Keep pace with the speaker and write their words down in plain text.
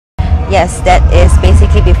yes, that is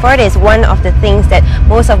basically before this one of the things that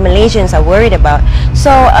most of Malaysians are worried about.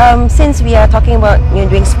 So since we are talking about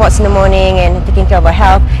doing sports in the morning and taking care of our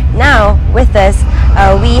health, now with us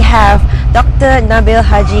we have Dr. Nabil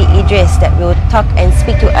Haji Idris that will talk and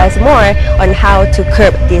speak to us more on how to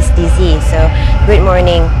curb this disease. So good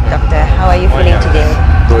morning, doctor. How are you feeling today?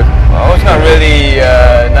 Good. Well, it's not really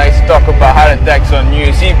nice to talk about heart attacks on New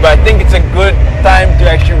Year's Eve, but I think it's a good time to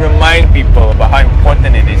actually remind people about how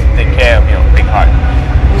important it is to take care of big heart.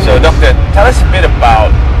 So doctor, tell us a bit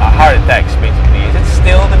about heart attacks basically. Is it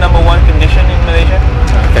still the #1 condition in Malaysia?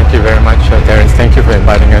 Thank you very much, Terence. Thank you for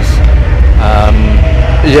inviting us.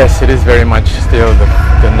 Yes, it is very much still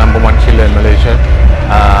the #1 killer in Malaysia.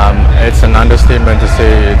 It's an understatement to say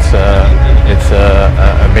it's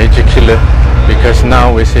a major killer, because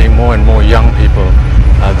now we're seeing more and more young people,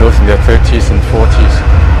 those in their 30s and 40s,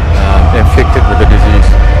 inflicted with the disease.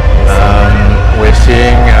 We're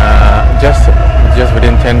seeing just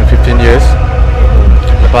within 10 to 15 years,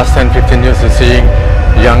 the past 10-15 years, we're seeing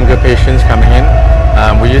younger patients coming in.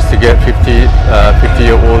 We used to get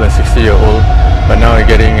 50-year-old and 60-year-old, but now we're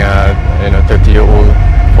getting 30-year-old,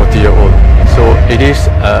 40-year-old. So it is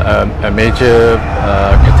a major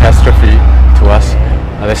catastrophe to us.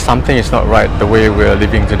 There's something is not right the way we're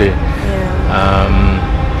living today.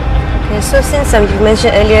 Okay, so since you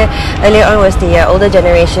mentioned earlier on was the older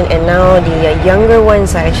generation, and now the younger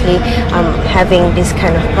ones are actually having this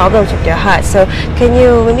kind of problems with their heart. So can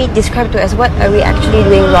you maybe describe to us what are we actually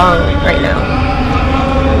doing wrong right now?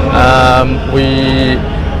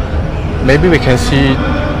 Maybe we can see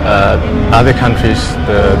other countries,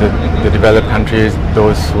 the developed countries,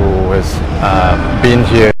 those who has been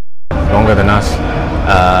here longer than us.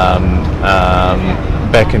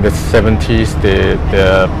 Back in the 70s,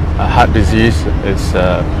 the heart disease is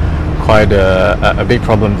quite a big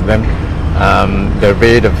problem to them. The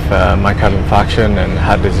rate of myocardial infarction and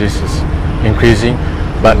heart disease is increasing,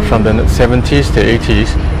 but from the 70s to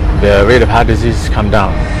 80s, the rate of heart disease has come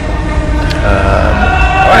down.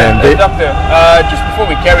 Doctor, just before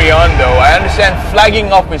we carry on though, I understand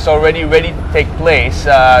flagging off is already ready to take place,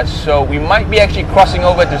 so we might be actually crossing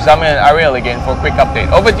over to Zamil and Ariel again for a quick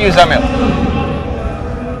update. Over to you, Zamil.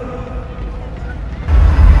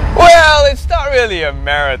 Well, it's not really a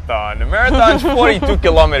marathon. A marathon's 42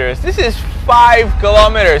 kilometers. This is 5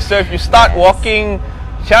 kilometers, so if you start walking,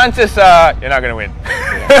 chances are you're not going to win.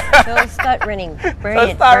 So start running.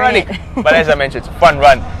 Running. But as I mentioned, it's a fun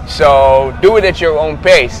run, so do it at your own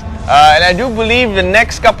pace. And I do believe the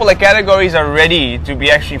next couple of categories are ready to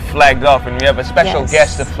be actually flagged off, and we have a special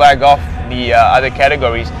guest to flag off the other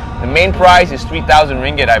categories. The main prize is 3,000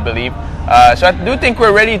 ringgit, I believe. So I do think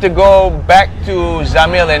we're ready to go back to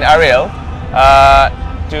Zamil and Ariel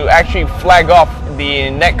to actually flag off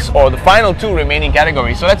the next or the final 2 remaining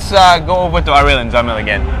categories. So let's go over to Ariel and Zamil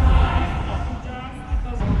again.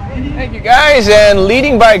 Thank you guys, and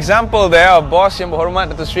leading by example there, our boss Yang Berhormat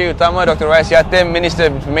Datuk Seri Utama Dr. Rais Yatim, Minister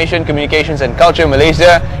of Information, Communications and Culture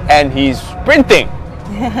Malaysia, and he's sprinting.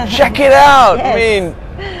 Check it out. Yes. I mean,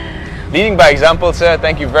 leading by example, sir.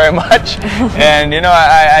 Thank you very much. And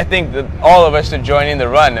I think that all of us should join in the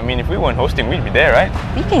run. I mean, if we weren't hosting, we'd be there, right?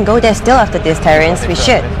 We can go there still after this, Terence. We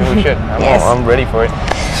should. We should. Yes. I'm ready for it.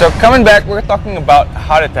 So coming back, we're talking about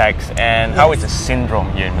heart attacks and how it's a syndrome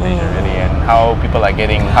here in Malaysia, really, and how people are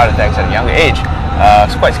getting heart attacks at a younger age.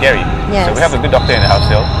 It's quite scary. Yes. So we have a good doctor in the house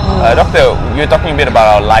still. Doctor, you're talking a bit about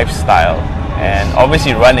our lifestyle, and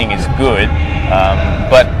obviously running is good,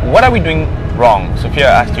 but what are we doing wrong? Sophia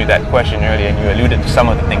asked you that question earlier, and you alluded to some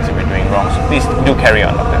of the things that we're doing wrong. So please do carry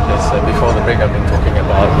on, doctor. Yes, before the break, I've been talking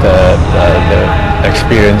about the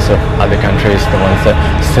experience of other countries, the ones that,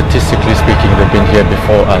 statistically speaking, they've been here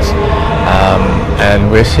before us,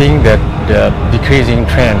 and we're seeing that the decreasing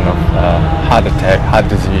trend of heart attack, heart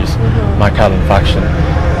disease, myocardial infarction.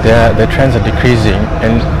 The trends are decreasing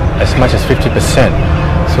in as much as 50%.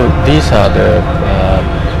 So these are the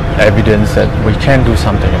evidence that we can do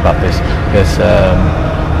something about this. There's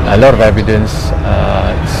a lot of evidence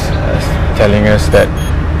telling us that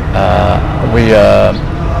we are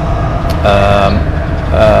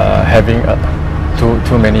having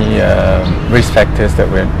too many risk factors that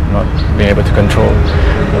we're not being able to control.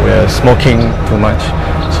 We're smoking too much.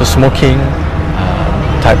 So smoking,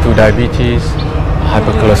 type 2 diabetes,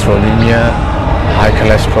 hypercholesterolemia, high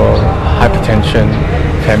cholesterol, hypertension,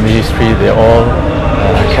 family history, they're all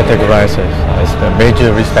categorized as the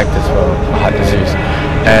major risk factors for heart disease.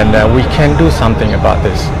 And we can do something about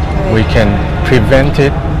this. We can prevent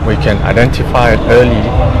it, we can identify it early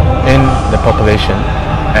in the population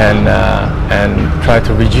and try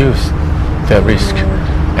to reduce the risk.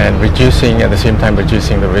 and reducing, at the same time,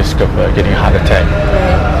 reducing the risk of getting heart attack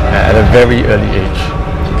at a very early age.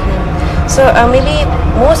 So maybe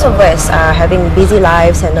most of us are having busy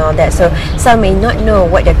lives and all that, so some may not know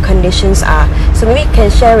what their conditions are. So maybe you can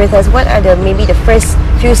share with us what are maybe the first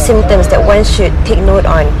few symptoms that one should take note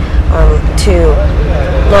on to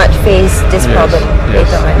not face this problem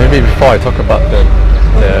later on. Maybe before I talk about the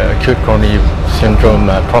acute coronary syndrome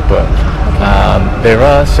proper, there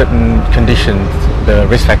are certain conditions, the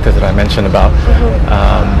risk factors that I mentioned about,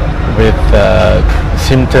 with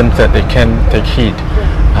symptoms that they can take heed,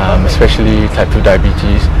 especially type 2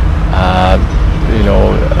 diabetes. You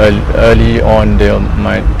know, early on they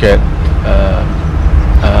might get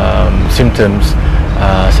symptoms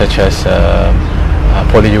such as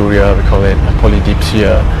polyuria, we call it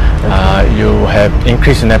polydipsia. You have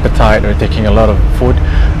increase in appetite or taking a lot of food,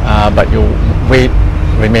 but your weight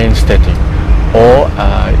remains static, or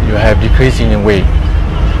you have decreasing in weight.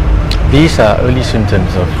 These are early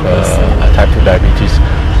symptoms of type 2 diabetes.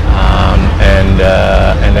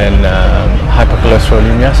 And then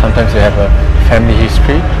hypercholesterolemia. Sometimes they have a family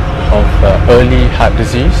history of early heart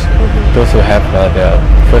disease. Those who have their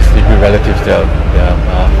first degree relatives, their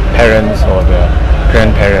parents or their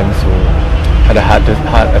grandparents who had a heart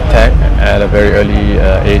attack at a very early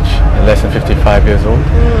age, less than 55 years old.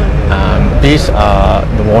 These are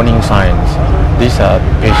the warning signs. These are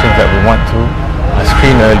patients that we want to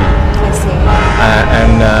screen early.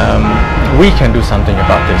 We can do something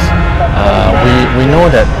about this. We know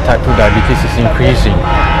that type 2 diabetes is increasing,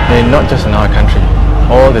 not just in our country,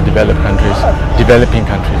 all the developing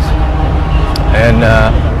countries. And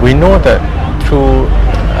we know that through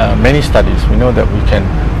many studies, we know that we can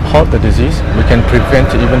halt the disease, we can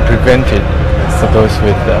even prevent it for those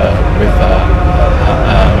with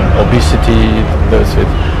obesity, those with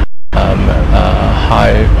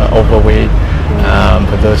high overweight,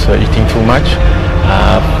 for those who are eating too much,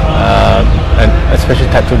 and especially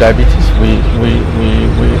type 2 diabetes.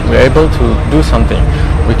 We're able to do something.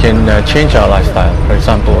 We can change our lifestyle. For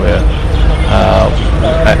example,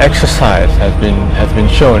 exercise has been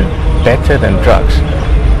shown better than drugs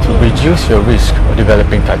to reduce your risk of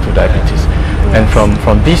developing type 2 diabetes. And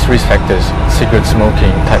from these risk factors, cigarette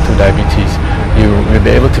smoking, type 2 diabetes, you will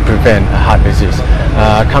be able to prevent heart disease.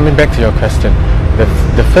 Coming back to your question,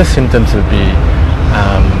 the first symptoms will be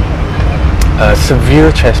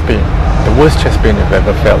severe chest pain, the worst chest pain you've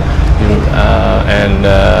ever felt,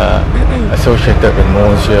 associated with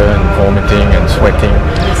nausea and vomiting and sweating.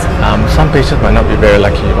 Some patients might not be very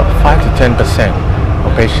lucky, but 5 to 10%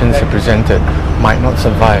 of patients who presented might not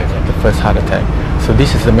survive the first heart attack. So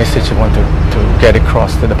this is the message I want to get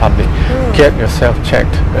across to the public. Get yourself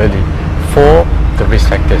checked early for the risk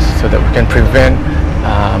factors so that we can prevent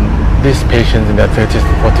these patients in their 30s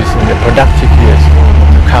to 40s in their productive years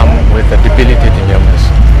to come with a debilitating illness.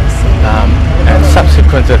 And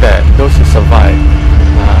subsequent to that, those who survive,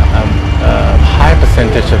 a high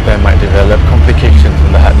percentage of them might develop complications in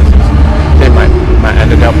the heart disease. They might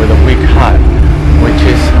end up with a weak heart, which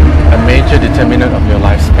is a major determinant of your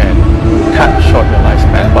lifespan. Cut short your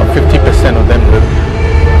lifespan. About 50% of them will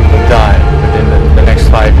die within the next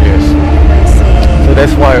 5 years. So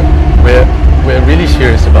that's why we're really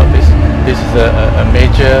serious about this. This is a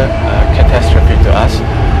major catastrophe to us,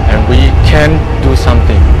 and we can do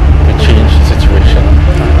something to change the situation.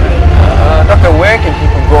 Doctor, where can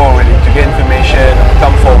people go really to get information,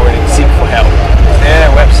 come forward and seek for help? Is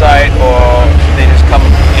there a website, or they just come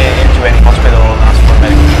into any hospital and ask for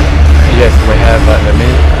medical care? Yes, we have the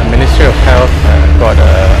Ministry of Health got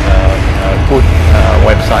a good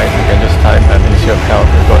website. You can just type Ministry of Health.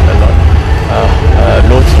 We've got a lot,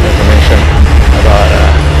 loads of information about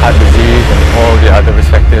heart disease and all the other risk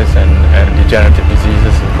factors and degenerative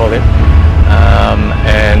diseases, we call it.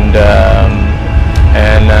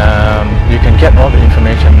 You can get all the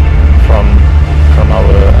information from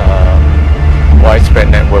our widespread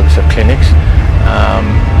networks of clinics,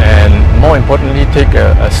 and more importantly, take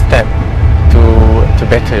a step to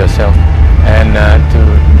better yourself and to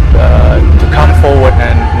come forward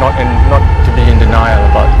and not to be in denial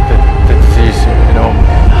about the disease. You know,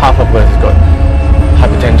 half of us got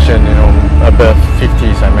hypertension, you know, above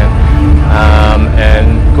 50s, and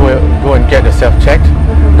go and get yourself checked.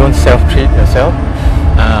 Don't self-treat yourself,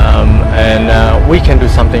 and we can do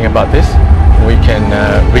something about this. We can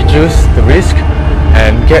reduce the risk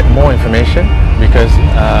and get more information, because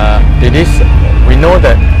we know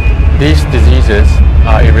that these diseases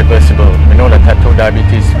are irreversible. We know that type 2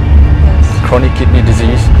 diabetes, chronic kidney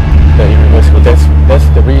disease, they're irreversible. That's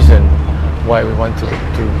the reason why we want to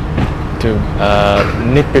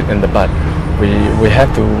nip it in the bud. We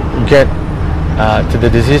have to get to the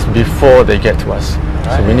disease before they get to us.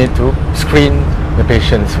 So we need to screen the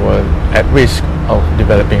patients who are at risk of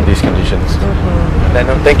developing these conditions. Then,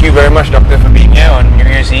 thank you very much, Doctor, for being here on New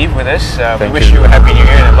Year's Eve with us. We wish you a Happy New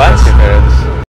Year in advance. Thank you, parents.